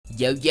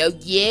Yo, yo,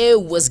 yo,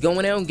 what's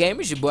going on,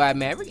 gamers? Your boy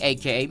Maverick,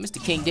 aka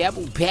Mr. King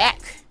Dabble, back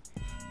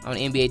on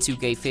NBA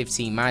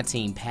 2K15. My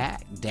team,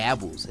 Pack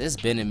Dabbles. It's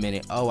been a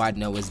minute. Oh, I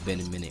know it's been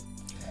a minute.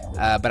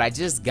 But I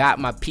just got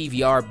my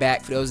PVR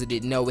back. For those that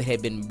didn't know, it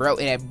had been broke.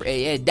 It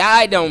had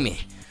died on me.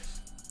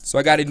 So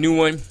I got a new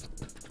one.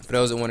 For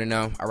those that want to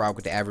know, I rock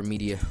with the Average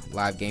Media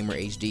Live Gamer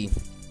HD.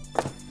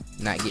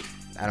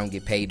 I don't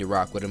get paid to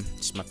rock with them.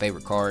 It's my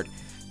favorite card.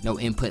 No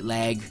input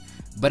lag.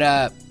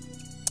 But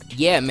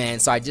yeah, man,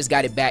 so I just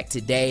got it back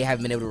today.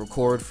 Haven't been able to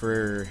record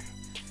for,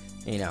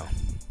 you know,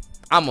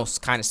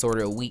 almost kind of sort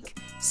of a week.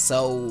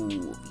 So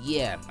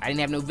yeah, I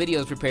didn't have no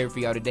videos prepared for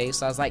y'all today.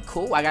 So I was like,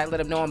 cool, I gotta let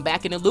them know I'm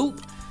back in the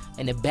loop.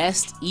 And the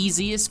best,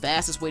 easiest,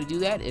 fastest way to do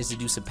that is to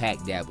do some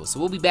pack dabbles. So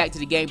we'll be back to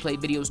the gameplay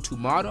videos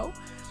tomorrow.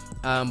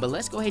 But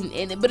let's go ahead and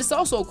end it. But it's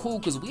also cool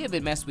because we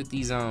haven't messed with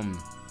these dunk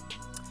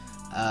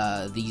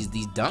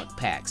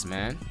packs,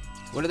 man.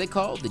 What are they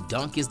called? The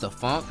dunk is the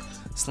funk.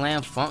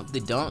 Slam funk the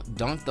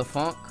dunk the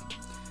funk.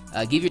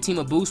 Give your team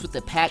a boost with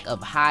the pack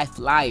of high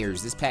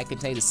flyers. This pack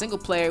contains a single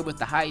player with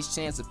the highest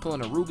chance of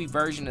pulling a ruby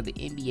version of the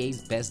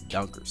NBA's best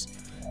dunkers.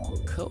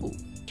 Cool.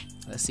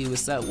 Let's see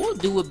what's up. We'll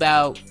do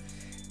about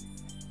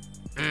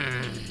Every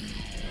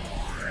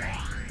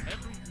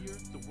year,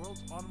 the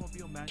world's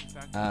automobile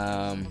manufacturers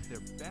some of their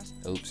best.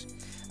 oops.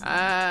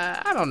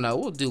 I don't know.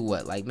 We'll do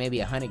what? Like maybe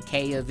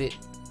 100K of it.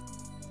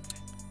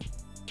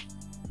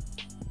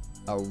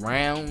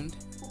 Around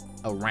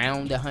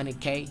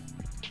 100K.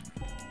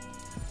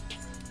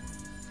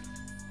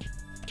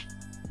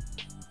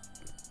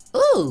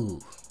 Ooh.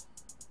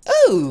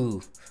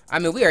 I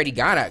mean, we already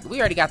got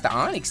the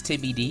Onyx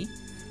TBD,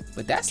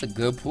 but that's a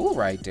good pull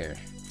right there.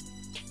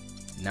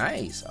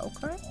 Nice.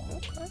 Okay.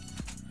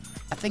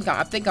 I think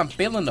I'm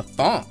feeling the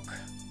funk.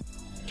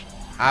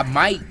 I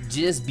might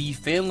just be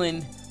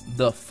feeling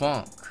the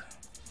funk.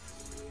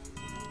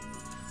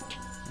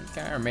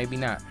 Okay, or maybe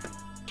not.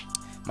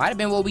 Might have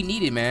been what we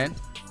needed, man.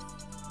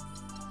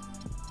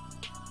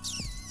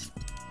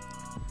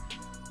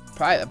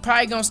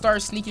 Probably gonna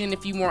start sneaking in a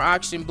few more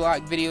auction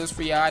block videos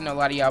for y'all. I know a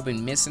lot of y'all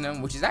been missing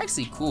them, which is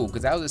actually cool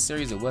because that was a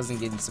series that wasn't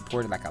getting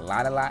supported like a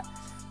lot.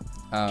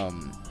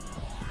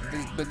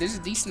 But there's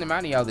a decent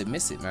amount of y'all that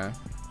miss it, man.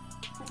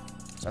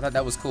 So I thought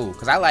that was cool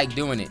because I like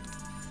doing it.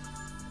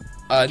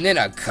 And then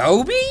a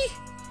Kobe,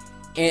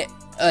 and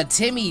a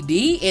Timmy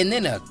D, and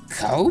then a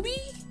Kobe.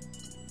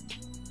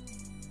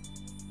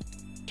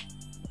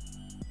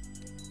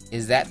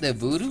 Is that the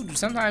voodoo?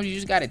 Sometimes you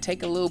just gotta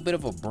take a little bit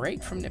of a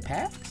break from the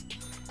packs.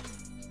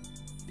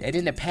 And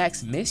then the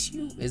packs miss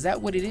you? Is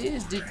that what it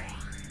is?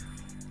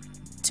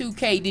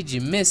 2K, did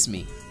you miss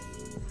me?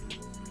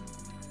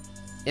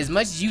 As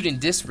much as you done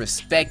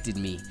disrespected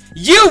me,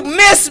 you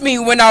missed me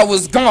when I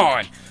was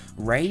gone.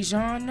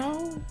 Rajon,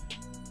 no?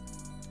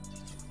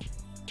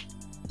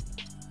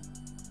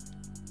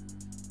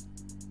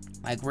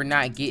 Like, we're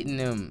not getting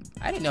them.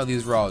 I didn't know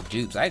these were all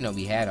dupes. I didn't know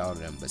we had all of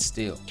them, but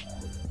still.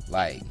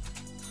 Like,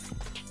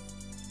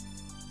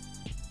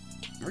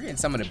 we're getting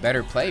some of the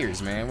better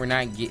players, man. We're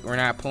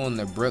not pulling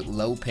the Brook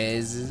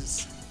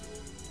Lopez's.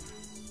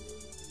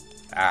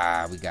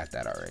 We got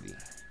that already.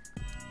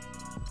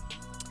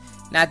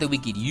 Not that we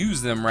could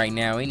use them right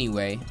now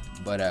anyway,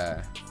 but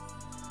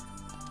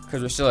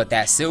because we're still at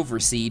that silver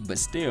seed, but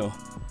still.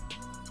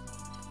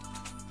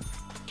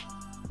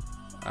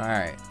 All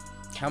right.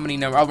 How many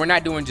numbers? Oh, we're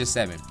not doing just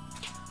 7.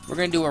 We're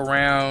gonna do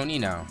around, you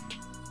know.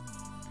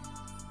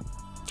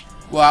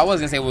 Well, I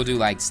was gonna say we'll do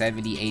like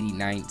 70, 80,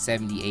 90,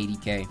 70,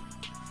 80K.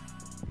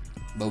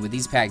 But with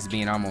these packs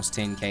being almost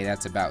 10K,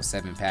 that's about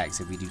 7 packs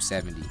if we do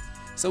 70.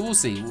 So we'll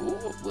see.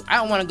 I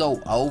don't want to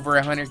go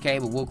over 100K,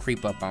 but we'll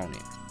creep up on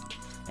it.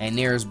 And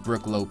there's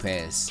Brook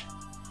Lopez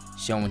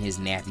showing his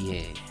nappy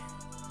head.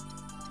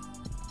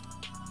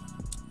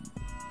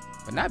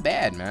 But not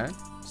bad, man.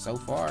 So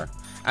far.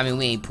 I mean,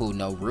 we ain't pulled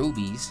no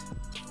rubies.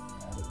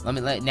 Let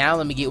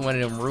me get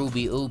one of them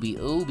ruby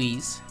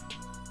oobies.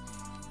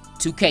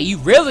 2K, you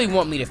really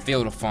want me to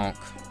feel the funk?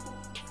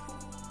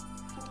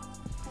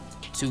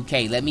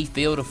 2K, let me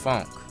feel the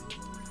funk.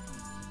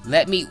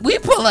 We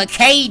pull a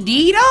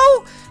KD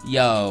though?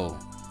 Yo,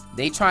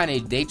 they trying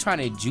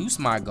to juice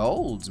my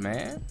golds,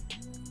 man.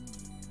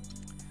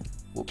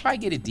 We'll probably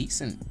get a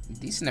decent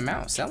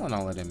amount selling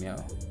all of them, yo.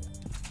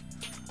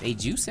 They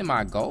juicing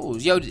my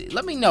golds. Yo,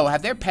 let me know,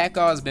 have their pack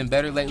odds been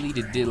better lately?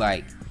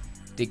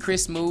 Did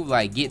Chris move,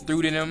 like, get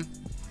through to them?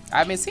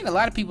 I've been seeing a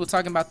lot of people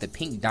talking about the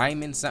pink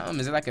diamond something.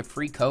 Is there like a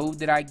free code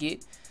that I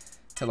get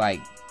to like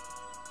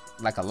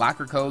a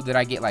locker code that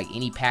I get like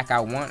any pack I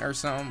want or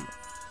something?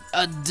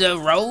 A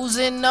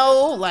DeRozan,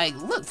 no? Like,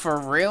 look, for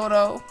real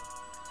though.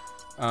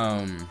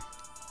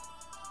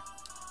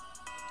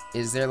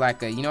 Is there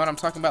like a, you know what I'm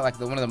talking about? Like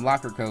one of them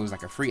locker codes,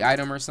 like a free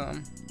item or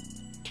something?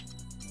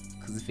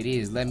 Because if it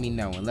is, let me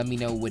know. And let me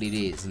know what it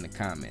is in the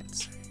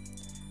comments.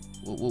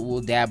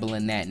 We'll dabble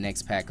in that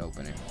next pack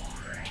opening.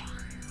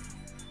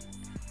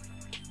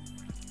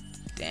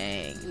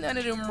 Dang, none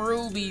of them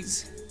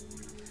rubies.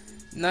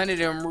 None of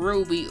them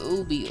ruby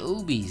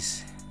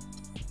oobies.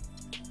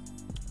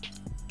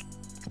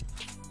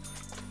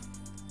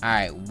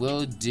 Alright,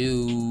 we'll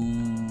do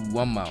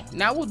one more.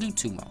 Now we'll do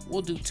two more.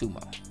 We'll do two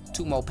more.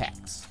 Two more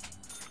packs.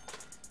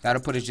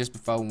 That'll put us just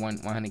before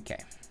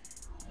 100K.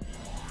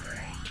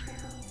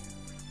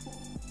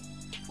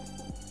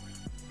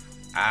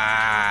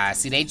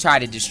 See, they try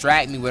to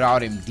distract me with all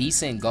them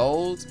decent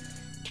golds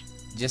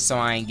just so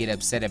I ain't get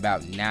upset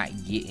about not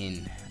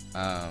getting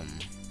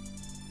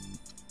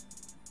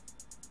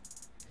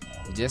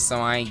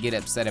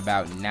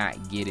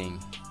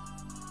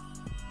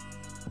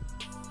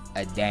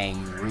a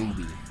dang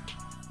ruby.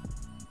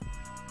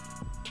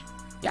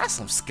 Y'all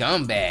some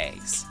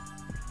scumbags.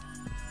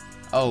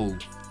 Oh,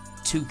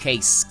 2K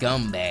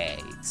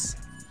scumbags.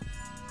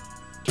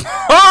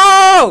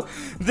 Oh,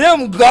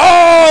 them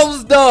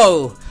golds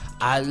though.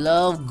 I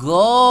love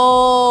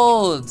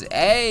gold.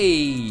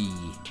 Hey,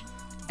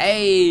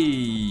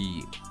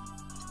 hey.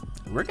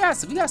 We got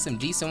some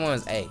decent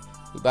ones. Hey,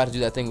 we about to do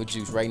that thing with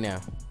Juice right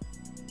now.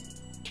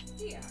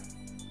 Yeah.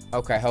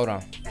 Okay, hold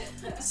on.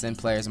 Send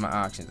players my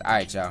auctions. All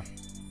right, y'all.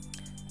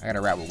 I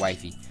gotta rap with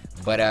wifey,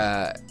 but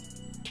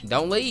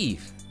don't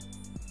leave.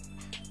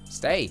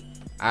 Stay.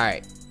 All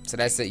right. So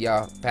that's it,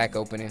 y'all. Pack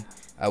opening.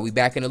 We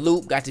back in the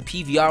loop. Got the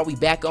PVR. We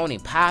back on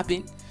and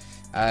popping.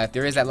 If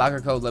there is that locker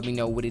code, let me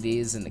know what it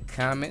is in the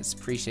comments.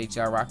 Appreciate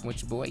y'all rocking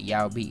with your boy.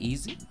 Y'all be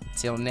easy.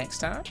 Till next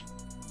time.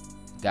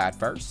 God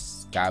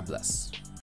first. God bless.